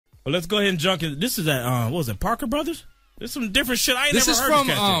Well, let's go ahead and jump in. This is at what was it, Parker Brothers? There's some different shit I ain't never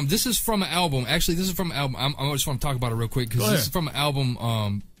heard. This is from an album. Actually, this is from an album. I just want to talk about it real quick because this is from an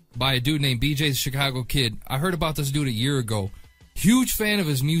album by a dude named BJ the Chicago Kid. I heard about this dude a year ago. Huge fan of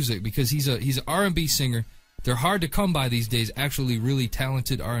his music because he's an R&B singer. They're hard to come by these days. Actually, really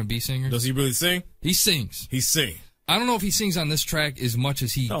talented R&B singers. Does he really sing? He sings. He sings. I don't know if he sings on this track as much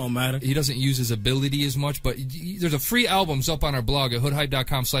as he. Don't matter. He doesn't use his ability as much, but there's a free albums up on our blog at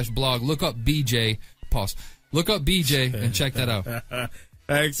hoodhype.com/blog. Look up BJ. Pause. Look up BJ and check that out.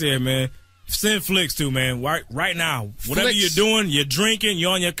 Thanks, yeah, man. Send flicks too, man. Right now, whatever you're doing, you're drinking,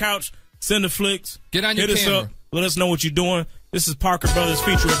 you're on your couch. Send the flicks. Get on your camera. Hit us up. Let us know what you're doing. This is Parker Brothers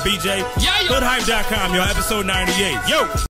featuring BJ. Yeah, Hoodhype.com, yo. Episode 98. Yo.